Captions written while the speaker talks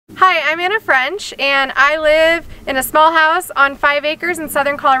Hi, I'm Anna French, and I live in a small house on 5 acres in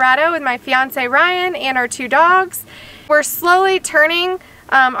southern Colorado with my fiance Ryan and our 2 dogs. We're slowly turning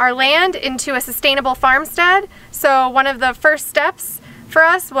our land into a sustainable farmstead. So one of the first steps for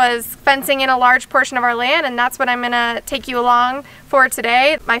us was fencing in a large portion of our land, and that's what I'm gonna take you along for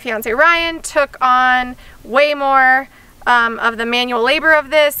today. My fiance Ryan took on way more of the manual labor of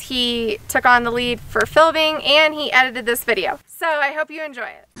this. He took on the lead for filming and he edited this video. So I hope you enjoy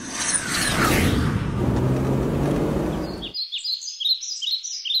it.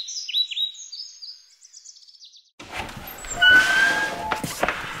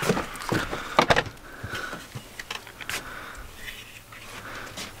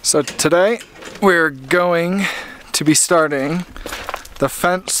 So today we're going to be starting the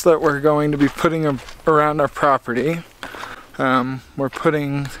fence that we're going to be putting around our property. We're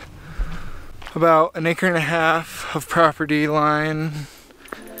putting about 1.5 acres of property line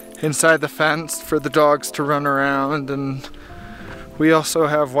inside the fence for the dogs to run around, and we also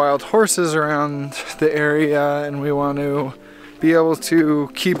have wild horses around the area and we want to be able to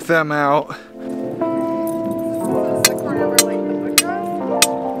keep them out.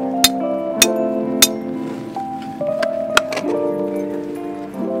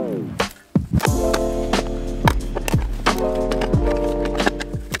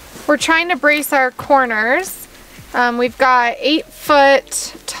 We're trying to brace our corners. We've got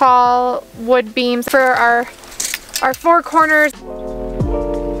 8-foot tall wood beams for our 4 corners.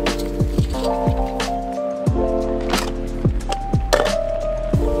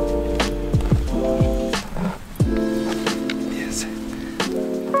 Yes.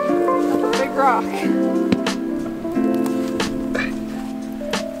 Big rock.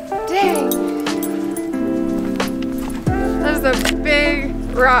 Dang. That is a big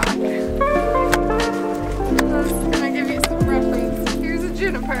rock. I'm just gonna give you some reference. Here's a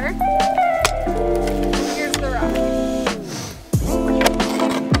juniper. Here's the rock.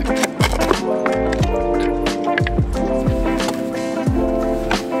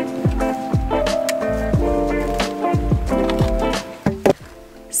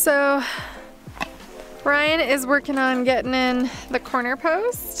 So Ryan is working on getting in the corner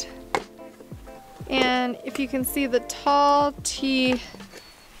post. And if you can see, the tall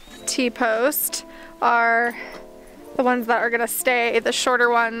T-post are the ones that are gonna stay. The shorter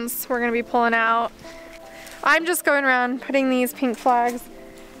ones we're gonna be pulling out. I'm just going around putting these pink flags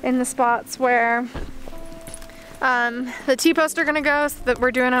in the spots where the T-posts are gonna go, so that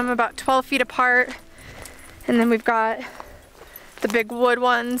we're doing them about 12 feet apart. And then we've got the big wood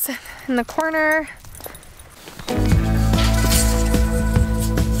ones in the corner.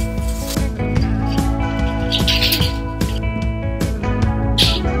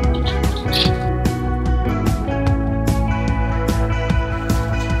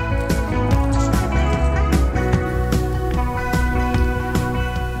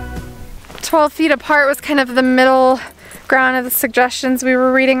 12 feet apart was kind of the middle ground of the suggestions we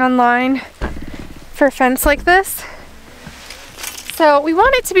were reading online for a fence like this. So we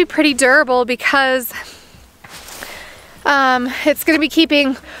want it to be pretty durable because it's going to be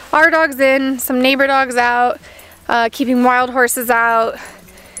keeping our dogs in, some neighbor dogs out, keeping wild horses out,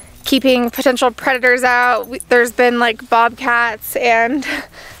 keeping potential predators out. There's been like bobcats and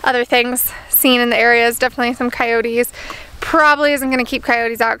other things seen in the areas, definitely some coyotes. Probably isn't going to keep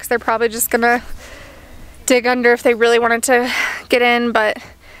coyotes out because they're probably just going to dig under if they really wanted to get in, but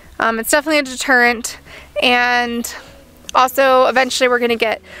it's definitely a deterrent. And also eventually we're going to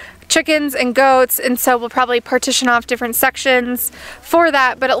get chickens and goats, and so we'll probably partition off different sections for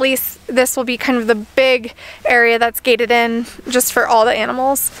that, but at least this will be kind of the big area that's gated in just for all the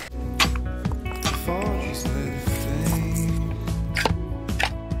animals.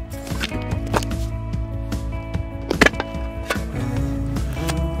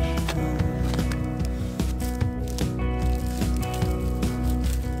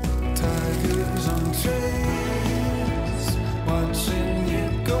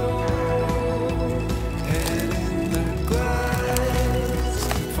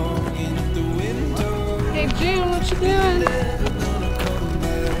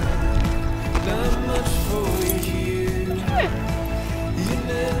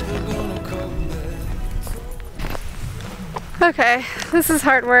 Okay, this is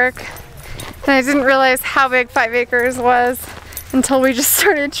hard work, and I didn't realize how big 5 acres was until we just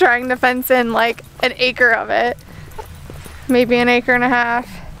started trying to fence in like 1 acre of it, maybe 1.5 acres.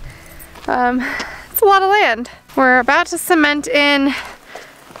 It's a lot of land. We're about to cement in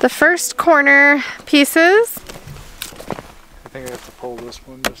the first corner pieces. I think I have to pull this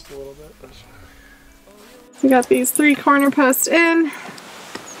one just a little bit. We got these 3 corner posts in.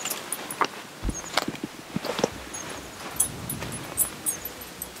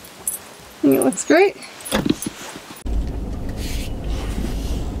 think it looks great.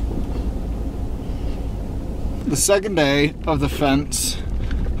 The second day of the fence,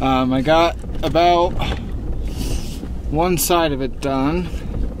 I got about one side of it done,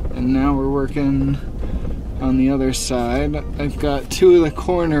 and now we're working on the other side. I've got two of the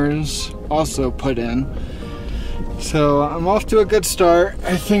corners also put in. So I'm off to a good start.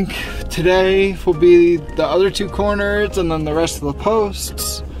 I think today will be the other two corners and then the rest of the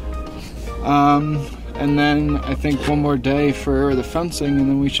posts. And then I think one more day for the fencing and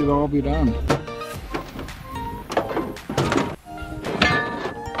then we should all be done.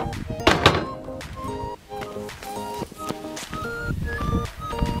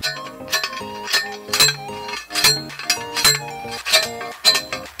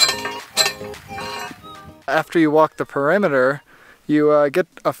 After you walk the perimeter, you get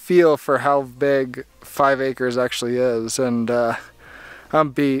a feel for how big 5 acres actually is, and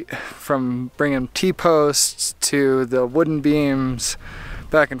I'm beat from bringing T-posts to the wooden beams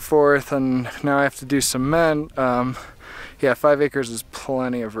back and forth, and now I have to do cement. Yeah, 5 acres is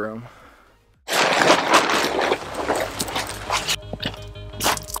plenty of room.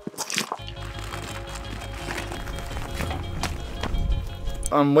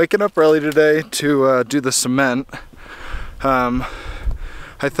 I'm waking up early today to do the cement.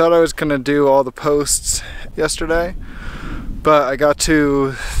 I thought I was gonna do all the posts yesterday, but I got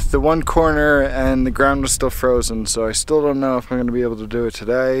to the one corner and the ground was still frozen, so I still don't know if I'm gonna be able to do it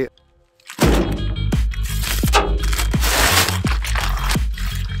today.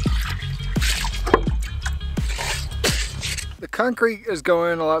 The concrete is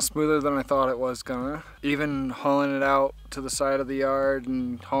going a lot smoother than I thought it was gonna. Even hauling it out to the side of the yard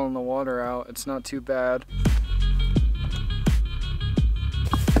and hauling the water out, it's not too bad.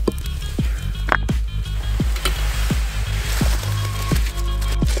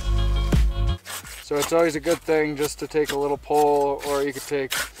 So it's always a good thing just to take a little pole, or you could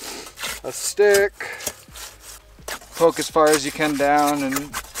take a stick, poke as far as you can down, and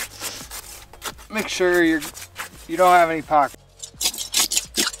make sure you don't have any pockets.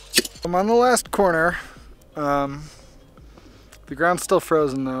 I'm on the last corner. The ground's still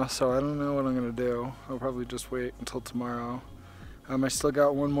frozen though, so I don't know what I'm gonna do. I'll probably just wait until tomorrow. I still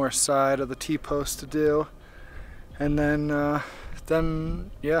got one more side of the T-post to do, and then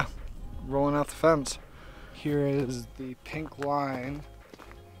yeah, rolling out the fence. Here is the pink line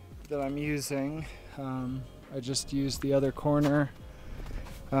that I'm using. I just used the other corner,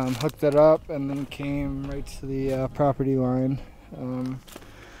 hooked it up, and then came right to the property line.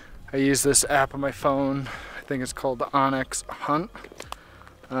 I use this app on my phone. I think it's called the Onyx Hunt,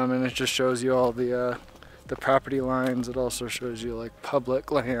 and it just shows you all the property lines. It also shows you like public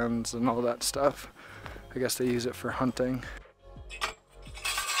lands and all that stuff. I guess they use it for hunting.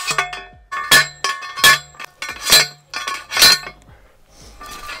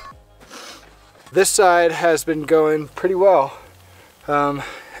 This side has been going pretty well. I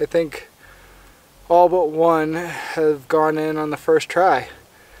think all but one have gone in on the first try.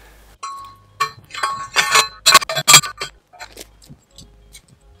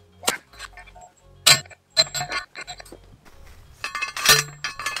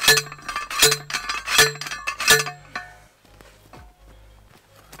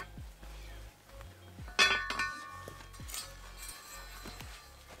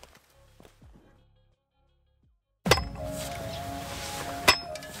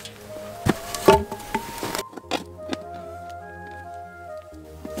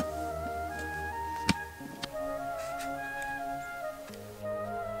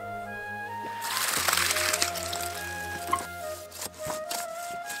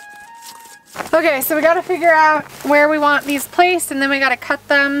 Okay, so we got to figure out where we want these placed, and then we got to cut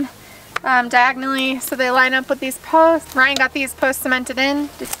them diagonally so they line up with these posts. Ryan got these posts cemented in.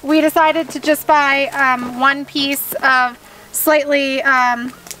 We decided to just buy one piece of slightly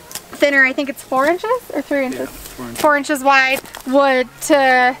thinner, I think it's 4 inches or 3 inches? Yeah, 4 inches wide wood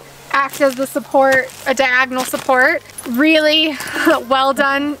to act as the support, a diagonal support. Really well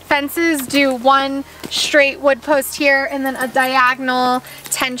done fences do one straight wood post here and then a diagonal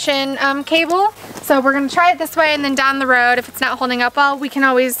tension cable. So we're going to try it this way, and then down the road, if it's not holding up well, we can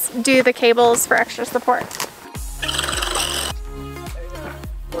always do the cables for extra support.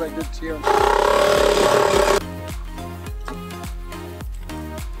 What I did to you.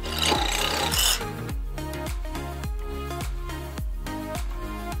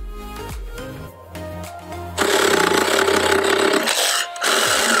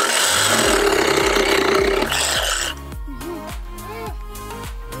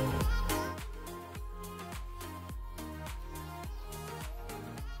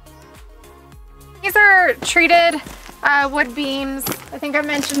 are treated wood beams. I think I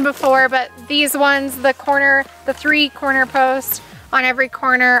mentioned before, but these ones, the 3 corner posts on every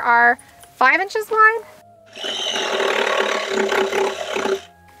corner are 5 inches wide.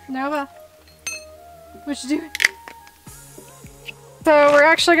 Nova, what you doing? So we're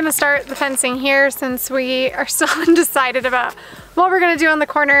actually gonna start the fencing here since we are still undecided about what we're gonna do on the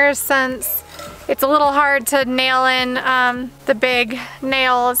corners, since it's a little hard to nail in the big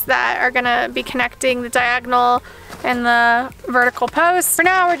nails that are gonna be connecting the diagonal and the vertical posts. For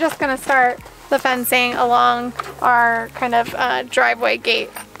now, we're just gonna start the fencing along our kind of driveway gate.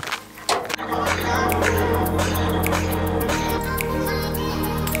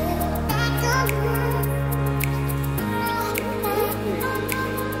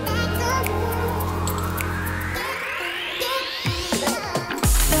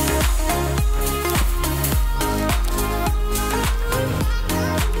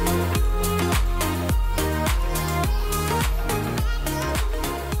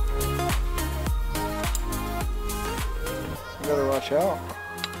 Watch out.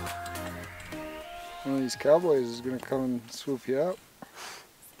 One of these cowboys is going to come and swoop you up.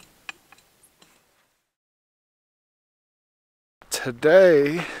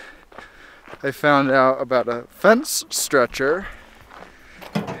 Today I found out about a fence stretcher,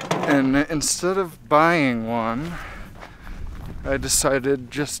 and instead of buying one, I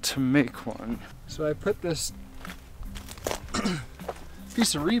decided just to make one. So I put this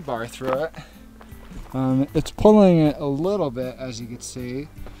piece of rebar through it. It's pulling it a little bit, as you can see,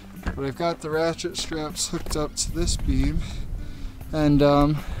 but I've got the ratchet straps hooked up to this beam, and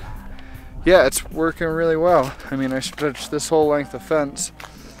yeah, it's working really well. I mean, I stretched this whole length of fence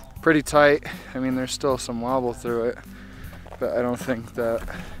pretty tight. I mean, there's still some wobble through it, but I don't think that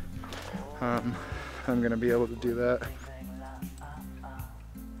I'm gonna be able to do that.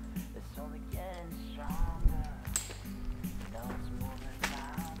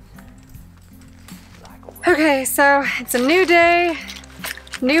 Okay, so it's a new day,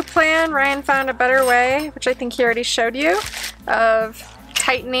 new plan. Ryan found a better way, which I think he already showed you, of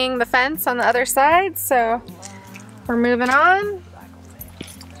tightening the fence on the other side. So we're moving on.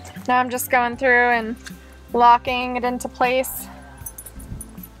 Now I'm just going through and locking it into place.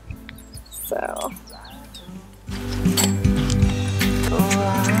 So.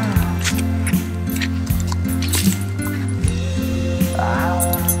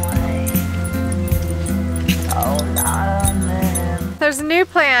 There's a new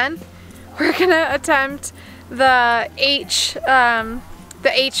plan. We're gonna attempt the H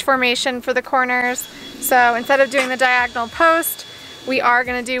formation for the corners. So instead of doing the diagonal post, we are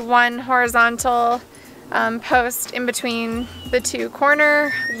gonna do one horizontal post in between the 2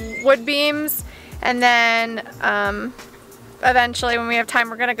 corner wood beams, and then eventually, when we have time,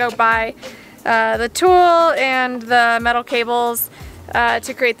 we're gonna go buy the tool and the metal cables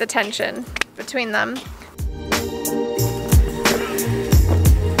to create the tension between them.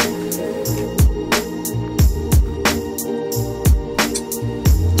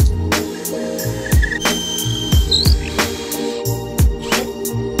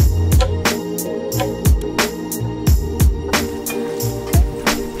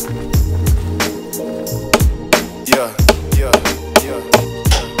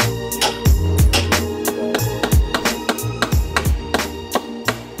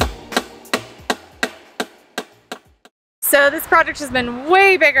 So this project has been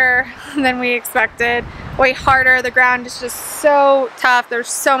way bigger than we expected, way harder. The ground is just so tough. There's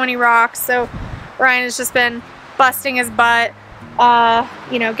so many rocks. So Ryan has just been busting his butt,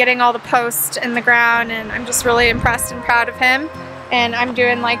 you know, getting all the posts in the ground, and I'm just really impressed and proud of him. And I'm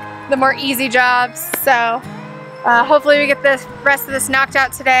doing like the more easy jobs. So hopefully we get the rest of this knocked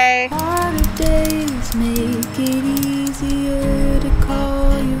out today. Harder days make it easier to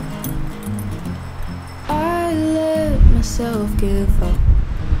call you. I let myself give up.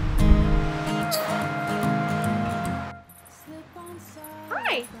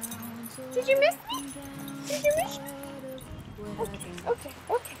 Hi! Did you miss me? Did you miss me? Okay.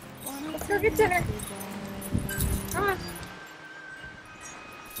 Let's go get dinner. Come on.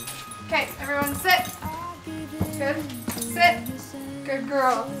 Okay, everyone sit. Good. Sit. Good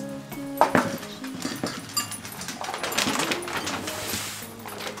girl.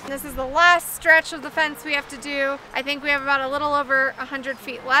 This is the last stretch of the fence we have to do. I think we have about a little over 100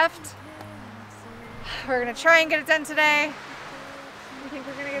 feet left. We're gonna try and get it done today. You think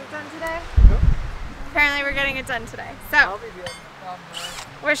we're gonna get it done today? Yep. Apparently we're getting it done today. So,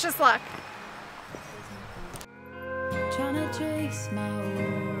 wish us luck. Trying to trace my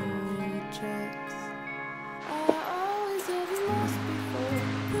old tracks. I always have lost before.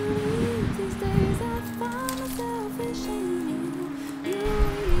 These days I find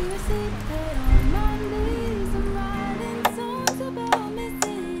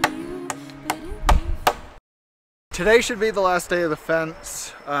today should be the last day of the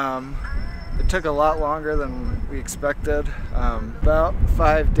fence. It took a lot longer than we expected, about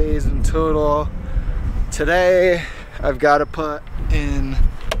 5 days in total. Today I've got to put in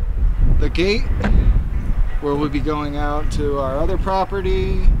the gate where we'll be going out to our other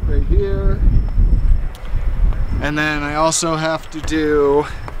property right here. And then I also have to do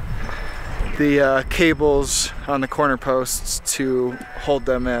the cables on the corner posts to hold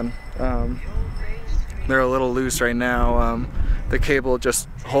them in. They're a little loose right now. The cable just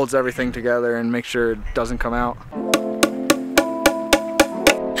holds everything together and makes sure it doesn't come out.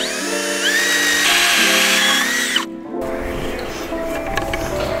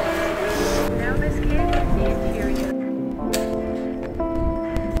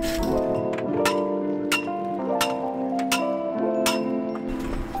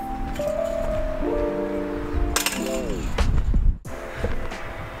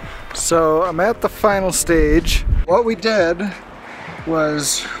 So I'm at the final stage. What we did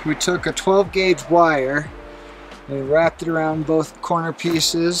was we took a 12 gauge wire and we wrapped it around both corner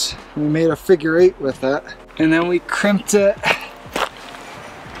pieces and we made a figure 8 with it, and then we crimped it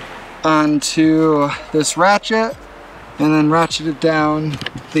onto this ratchet and then ratcheted down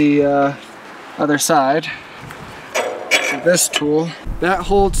the other side. So this tool that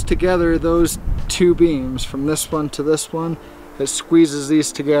holds together those two beams from this one to this one. It squeezes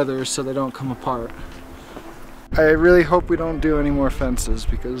these together so they don't come apart. I really hope we don't do any more fences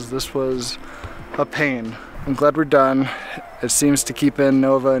because this was a pain. I'm glad we're done. It seems to keep in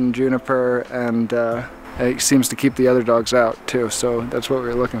Nova and Juniper, and it seems to keep the other dogs out too, so that's what we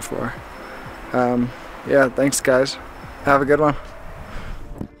were looking for. Yeah, thanks guys. Have a good one.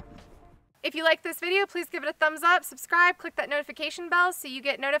 If you like this video, please give it a thumbs up, subscribe, click that notification bell so you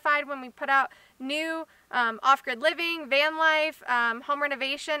get notified when we put out new off-grid living, van life, home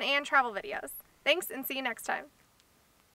renovation, and travel videos. Thanks, and see you next time.